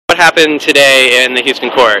happened today in the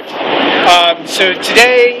Houston court? So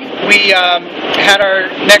today we had our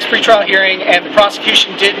next pretrial hearing, and the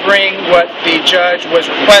prosecution did bring what the judge was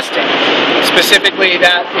requesting. Specifically,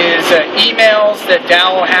 that is emails that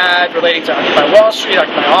Dowell had relating to Occupy Wall Street,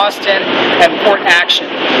 Occupy Austin, and Port Action.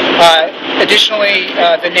 Additionally,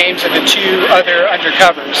 the names of the two other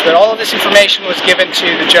undercovers. But all of this information was given to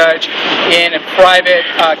the judge in a private,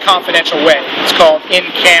 confidential way. It's called in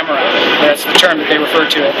camera. That's the term that they refer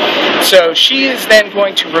to it. So she is then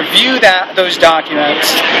going to review those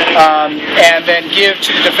documents and then give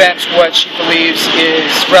to the defense what she believes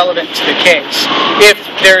is relevant to the case, if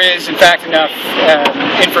there is in fact enough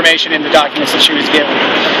information in the documents that she was given.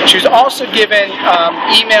 She was also given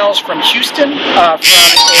emails from Houston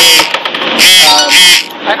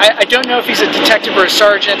I don't know if he's a detective or a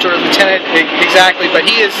sergeant or a lieutenant exactly, but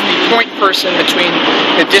he is the point person between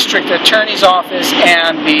the district attorney's office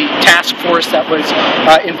and the task force that was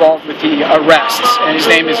involved with the arrests, and his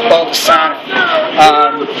name is Baldessano.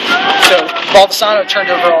 So Baldessano turned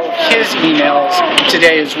over all of his emails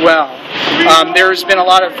today as well. There's been a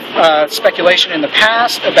lot of speculation in the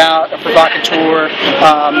past about a provocateur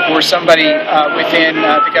or somebody within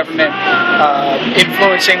the government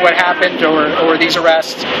influencing what happened or these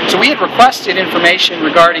arrests. So we had requested information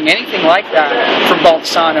regarding anything like that from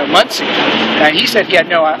Baldessano months ago, and he said he had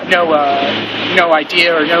no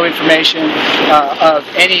idea or no information of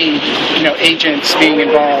any agents being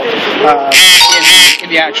involved in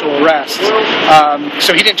the actual arrests.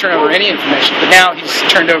 So he didn't turn over any information, but now he's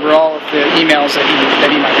turned over all of the emails that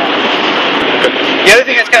he might have. The other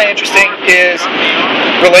thing that's kind of interesting is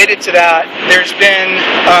related to that. There's been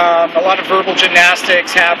a lot of verbal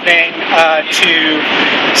gymnastics happening to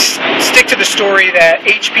stick to the story that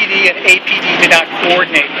HPD and APD did not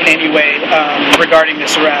coordinate in any way regarding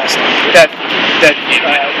this arrest. That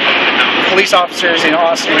police officers in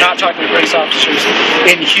Austin were not talking to police officers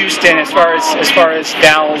in Houston as far as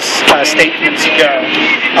Dowell's statements go.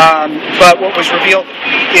 But what was revealed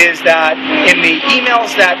is that in the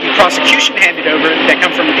emails that the prosecution handed over that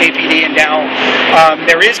come from APD and Dowell,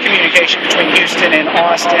 there is communication between Houston and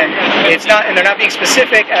Austin. And they're not being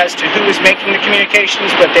specific as to who is making the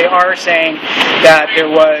communications, but they are saying that there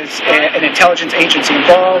was an intelligence agency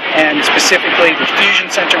involved, and specifically the Fusion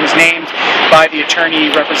Center was named by the attorney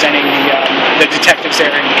representing the detectives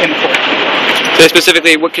there in the court. So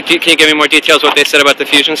specifically, can you give me more details what they said about the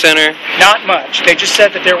Fusion Center? Not much. They just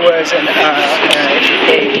said that there was an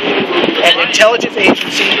intelligence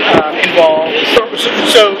agency involved.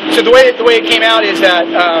 So the way it came out is that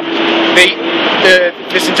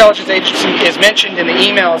this intelligence agency is mentioned in the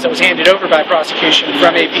emails that was handed over by prosecution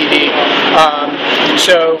from APD.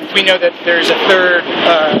 So we know that there's a third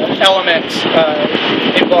element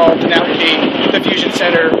involved, and that would be the Fusion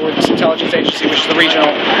Center or this intelligence agency, which is the regional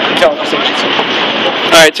intelligence agency.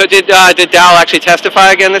 All right. So did Dowell actually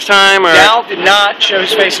testify again this time? Or? Dowell did not show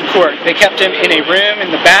his face in court. They kept him in a room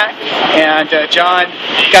in the back, and John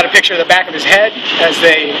got a picture of the back of his head as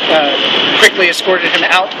they quickly escorted him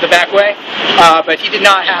out the back way. But he did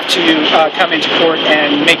not have to come into court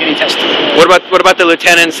and make any testimony. What about the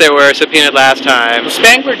lieutenants that were subpoenaed last time? Well,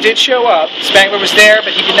 Spangler did show up. Spangler was there,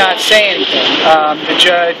 but he did not say anything. The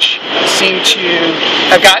judge seemed to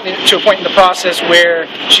have gotten to a point in the process where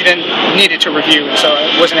she needed to review, so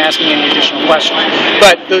I wasn't asking any additional questions.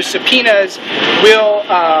 But those subpoenas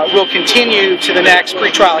will continue to the next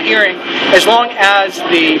pretrial hearing, as long as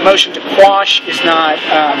the motion to quash is not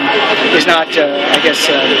I guess,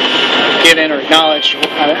 given or acknowledged.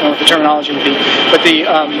 I don't know what the terminology would be, but the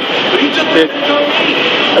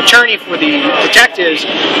attorney for the detectives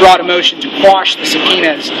brought a motion to quash the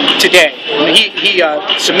subpoenas today. He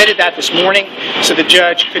submitted that this morning, so the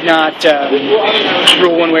judge could not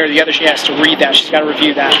rule one way or the other. She has to read that. She's got to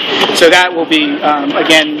review that. So that will be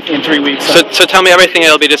again in 3 weeks. So tell me everything.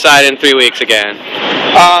 It'll be decided in 3 weeks again.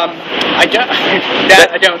 I don't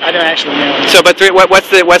actually know. So, but what's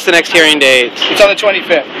the next hearing date? It's on the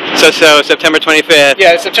 25th. So September 25th.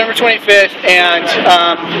 Yeah, September 25th, and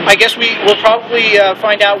I guess we will probably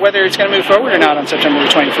find out whether it's going to move forward or not on September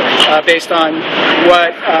 25th, based on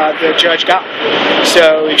what the judge got.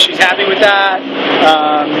 So if she's happy with that,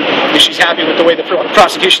 if she's happy with the way the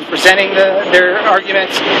prosecution is presenting their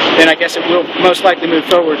arguments, then I guess it will most likely move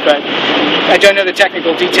forward. But I don't know the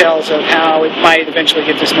technical details of how it might eventually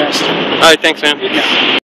get dismissed. All right, thanks, man.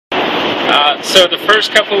 Yeah. So the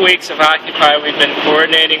first couple of weeks of Occupy, we've been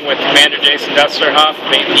coordinating with Commander Jason Dutzlerhoff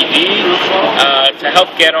from APD to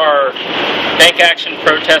help get our bank action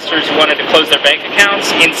protesters who wanted to close their bank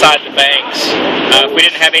accounts inside the banks. If we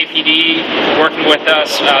didn't have APD working with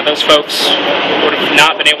us, those folks would have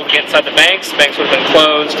not been able to get inside the banks. The banks would have been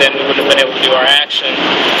closed, and we wouldn't have been able to do our action.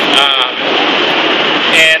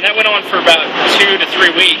 And that went on for about 2 to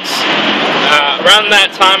 3 weeks. Around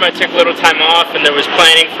that time, I took a little time off, and there was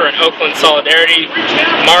planning for an Oakland Solidarity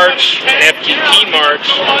March, an FTP march,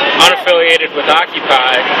 unaffiliated with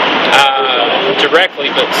Occupy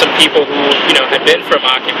directly, but some people who had been from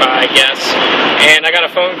Occupy, I guess. And I got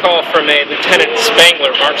a phone call from a Lieutenant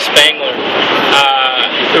Spangler, Mark Spangler,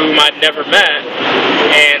 whom I'd never met,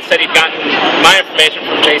 and said he'd gotten my information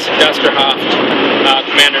from Jason Dusterhoft,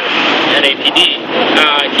 commander at APD.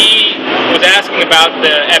 He was asking about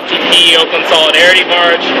the FTP Oakland Solidarity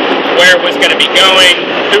March, where it was going to be going,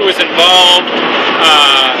 who was involved,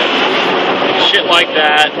 shit like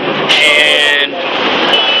that. And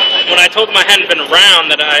when I told him I hadn't been around,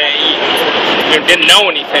 that I didn't know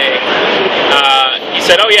anything, he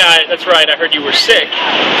said, "Oh yeah, that's right, I heard you were sick."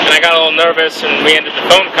 And I got a little nervous, and we ended the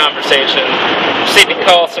phone conversation. Proceeded to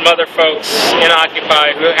call some other folks in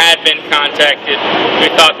Occupy who had been contacted, who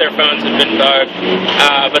thought their phones had been bugged.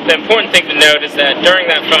 But the important thing to note is that during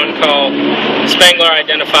that phone call, Spangler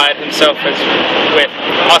identified himself as with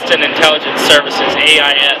Austin Intelligence Services,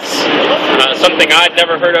 AIS, something I'd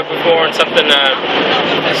never heard of before, and something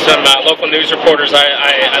some local news reporters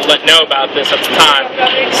I let know about this at the time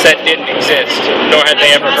said didn't exist, nor had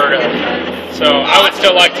they ever heard of it. So I would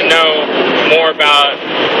still like to know more about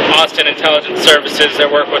Austin Intelligence Services,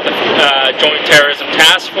 their work with the Joint Terrorism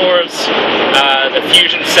Task Force, the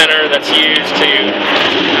fusion center that's used to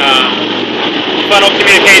funnel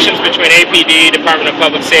communications between APD, Department of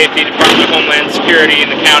Public Safety, Department of Homeland Security,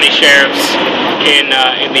 and the county sheriffs in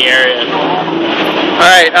the area. All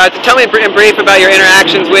right, tell me in brief about your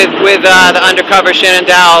interactions with the undercover Shannon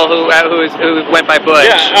Dowell, who went by Butch.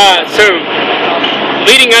 Yeah, so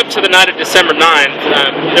leading up to the night of December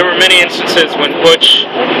 9th, there were many instances when Butch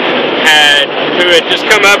who had just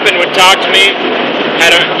come up and would talk to me,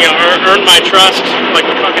 had earned my trust like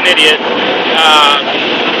a fucking idiot.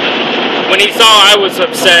 When he saw I was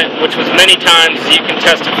upset, which was many times, you can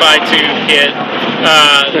testify to, kid,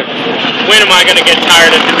 when am I going to get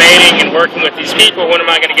tired of debating and working with these people? When am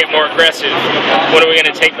I going to get more aggressive? When are we going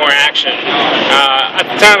to take more action? At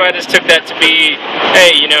the time, I just took that to be,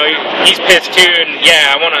 hey, he's pissed too, and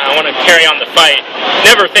yeah, I want to carry on the fight.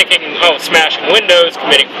 Never thinking, oh, smashing windows,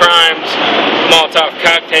 committing crimes, Molotov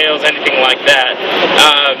cocktails, anything like that.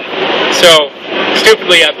 So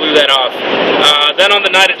stupidly, I blew that off. Then on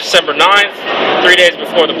the night of December 9th, 3 days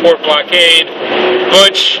before the port blockade,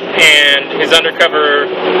 Butch and his undercover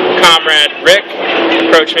comrade Rick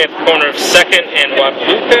approached me at the corner of 2nd and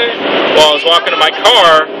Guadalupe while I was walking to my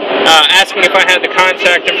car, asking if I had the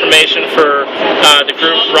contact information for the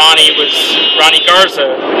group Ronnie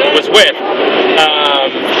Garza was with.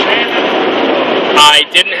 I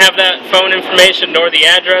didn't have that phone information nor the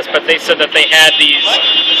address, but they said that they had these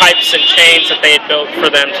pipes and chains that they had built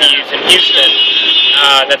for them to use in Houston,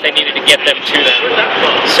 that they needed to get them to them.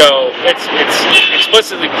 So it's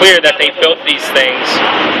explicitly clear that they built these things.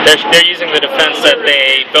 They're using the defense that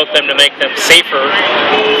they built them to make them safer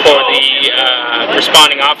for the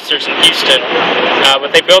responding officers in Houston.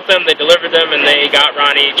 But they built them, they delivered them, and they got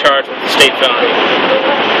Ronnie charged with the state felony.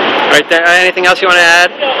 Right there. Anything else you want to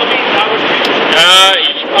add?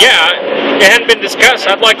 Yeah, it hadn't been discussed.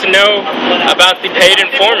 I'd like to know about the paid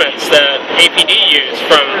informants that APD used,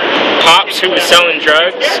 from Pops, who was selling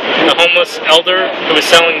drugs, the homeless elder who was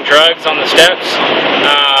selling drugs on the steps,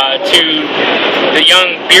 to the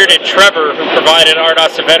young bearded Trevor who provided Art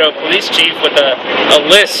Acevedo, police chief, with a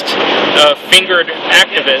list of fingered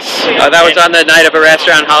activists. That was on the night of arrest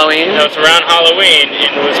around Halloween? That was around Halloween,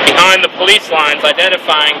 and was behind the police lines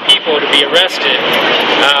identifying people to be arrested,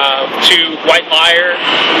 to White Liar,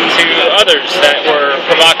 to others that were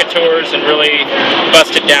provocateurs and really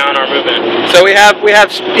busted down our movement. So we have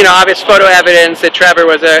obvious photo evidence that Trevor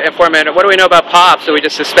was an informant. What do we know about Pops? Do we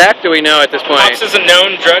just suspect? Do we know at this point? Pops is a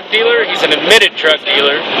known drug dealer. He's an admitted drug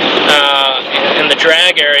dealer in the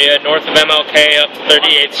drag area north of MLK up to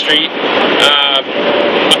 38th Street.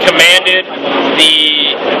 He commanded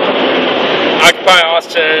the Occupy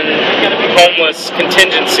Austin homeless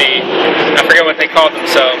contingency. I forget what they called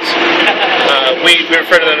themselves. We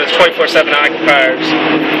refer to them as 24/7 occupiers.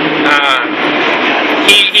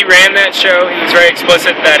 He ran that show. He was very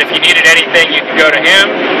explicit that if you needed anything, you could go to him.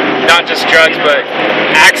 Not just drugs, but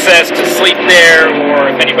access to sleep there, or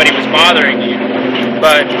if anybody was bothering you.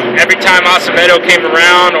 But every time Acevedo came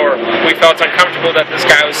around, or we felt uncomfortable that this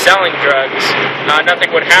guy was selling drugs, nothing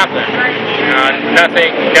would happen.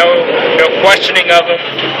 Nothing, no questioning of him,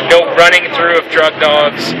 no running through of drug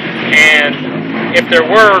dogs, and if there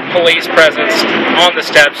were police presence on the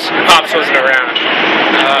steps, Pops wasn't around.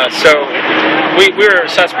 So we were a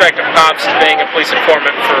suspect of Pops being a police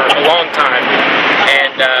informant for a long time,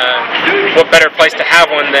 and what better place to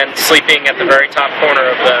have one than sleeping at the very top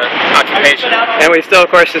corner of the occupation. And we still, of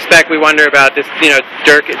course, we wonder about this,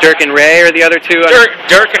 Dirk and Ray are the other two?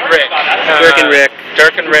 Dirk and Rick.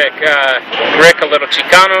 Dirk and Rick. Rick, a little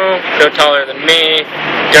Chicano, no taller than me.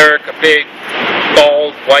 Dirk, a big,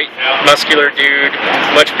 bald, white, muscular dude,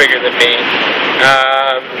 much bigger than me.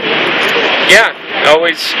 Yeah,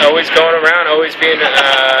 always going around, always being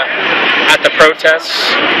at the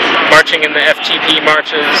protests, marching in the FTP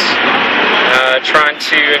marches, trying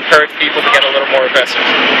to encourage people to get a little more aggressive.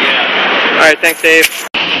 All right, thanks, Dave.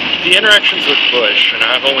 The interactions with Bush, and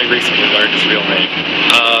I've only recently learned his real name,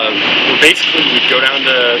 basically we'd go down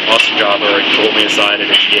to Austin Java, or he'd pull me aside at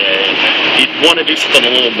a GA, and he'd want to do something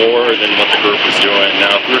a little more than what the group was doing.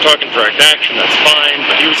 Now, if we were talking direct action, that's fine,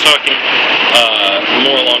 but he was talking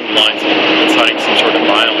more along the lines of inciting some sort of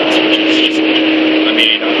violence, which is just,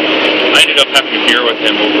 I ended up having a beer with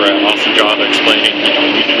him over at Austin Java explaining,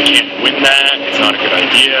 we can't win that, it's not a good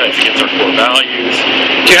idea, it's against our core values.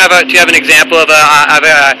 Do you have an example of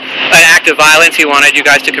an act of violence he wanted you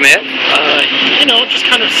guys to commit? Just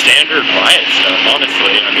kind of standard riot stuff,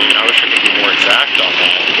 honestly. I wish I could be more exact on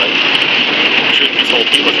that, but truth be told,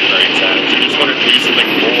 he wasn't very exact. He just wanted to do something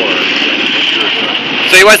more than we were doing.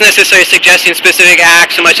 So he wasn't necessarily suggesting specific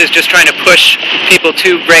acts so much as just trying to push people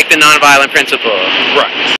to break the nonviolent principle.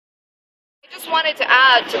 Right. Wanted to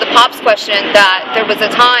add to the Pops question that there was a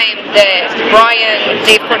time that Brian,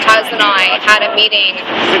 Dave Cortez, and I had a meeting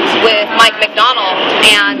with Mike McDonald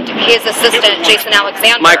and his assistant, Jason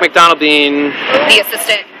Alexander. Mike McDonald being? The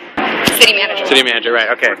assistant city manager. City manager, right,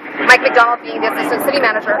 okay. Mike McDonald being the assistant city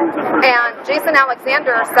manager. And Jason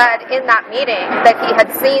Alexander said in that meeting that he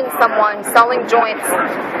had seen someone selling joints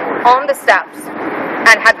on the steps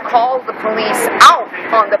and had called the police out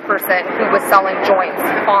on the person who was selling joints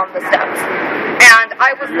on the steps. And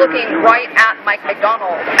I was looking right at Mike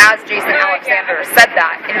McDonald as Jason Alexander said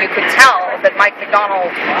that, and you could tell that Mike McDonald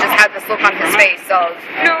just had this look on his face of,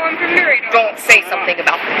 don't say something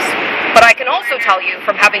about this. But I can also tell you,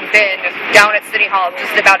 from having been down at City Hall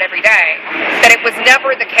just about every day, that it was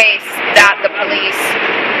never the case that the police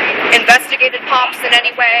investigated Pops in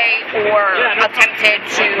any way or attempted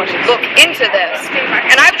to look into this.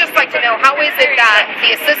 And I would just like to know, how is it that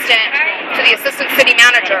the assistant city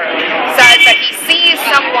manager says that he sees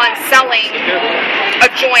someone selling a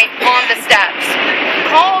joint on the steps,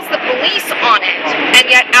 calls the police on it, and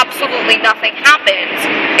yet absolutely nothing happens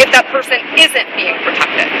if that person isn't being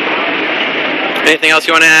protected? Anything else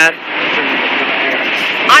you want to add?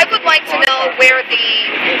 I would like to know where the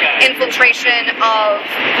infiltration of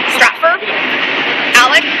Stratford,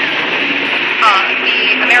 ALEC,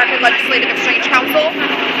 the American Legislative Exchange Council,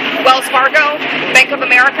 Wells Fargo, Bank of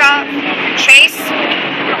America, Chase,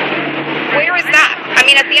 where is that?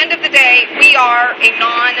 At the end of the day, we are a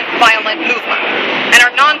non-violent movement. And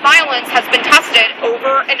our non-violence has been tested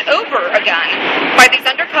over and over again by these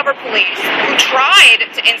undercover police who tried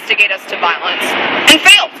to instigate us to violence and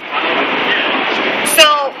failed.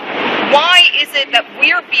 So why is it that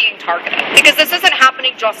we're being targeted? Because this isn't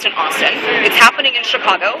happening just in Austin. It's happening in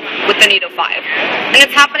Chicago with the NATO 5. And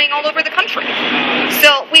it's happening all over the country.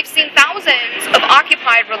 So we've seen thousands of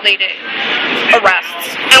Occupy-related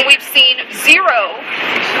arrests, and we've seen zero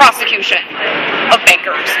prosecution of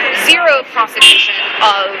bankers, zero prosecution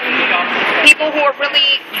of people who are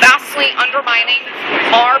really vastly undermining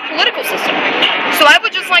our political system. So I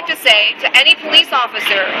would just like to say to any police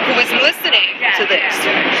officer who is listening to this,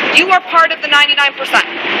 you are part of the 99%.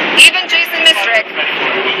 Even Jason Mistrick,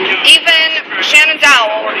 even Shannon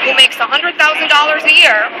Dowell, who makes $100,000 a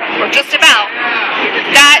year, or just about,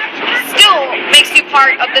 that still makes you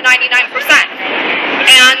part of the 99%.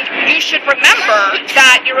 And you should remember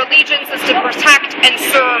that your allegiance is to protect and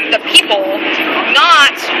serve the people,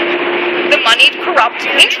 not the moneyed, corrupt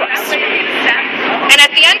interests. And at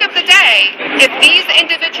the end of the day, if these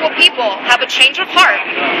individual people have a change of heart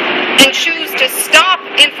and choose to stop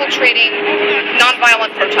infiltrating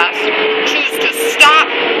nonviolent protests, choose to stop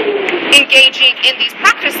engaging in these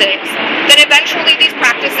practices, then eventually these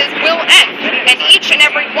practices will end. And each and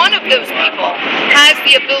every one of those people has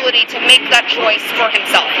the ability to make that choice for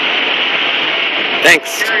himself.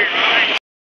 Thanks.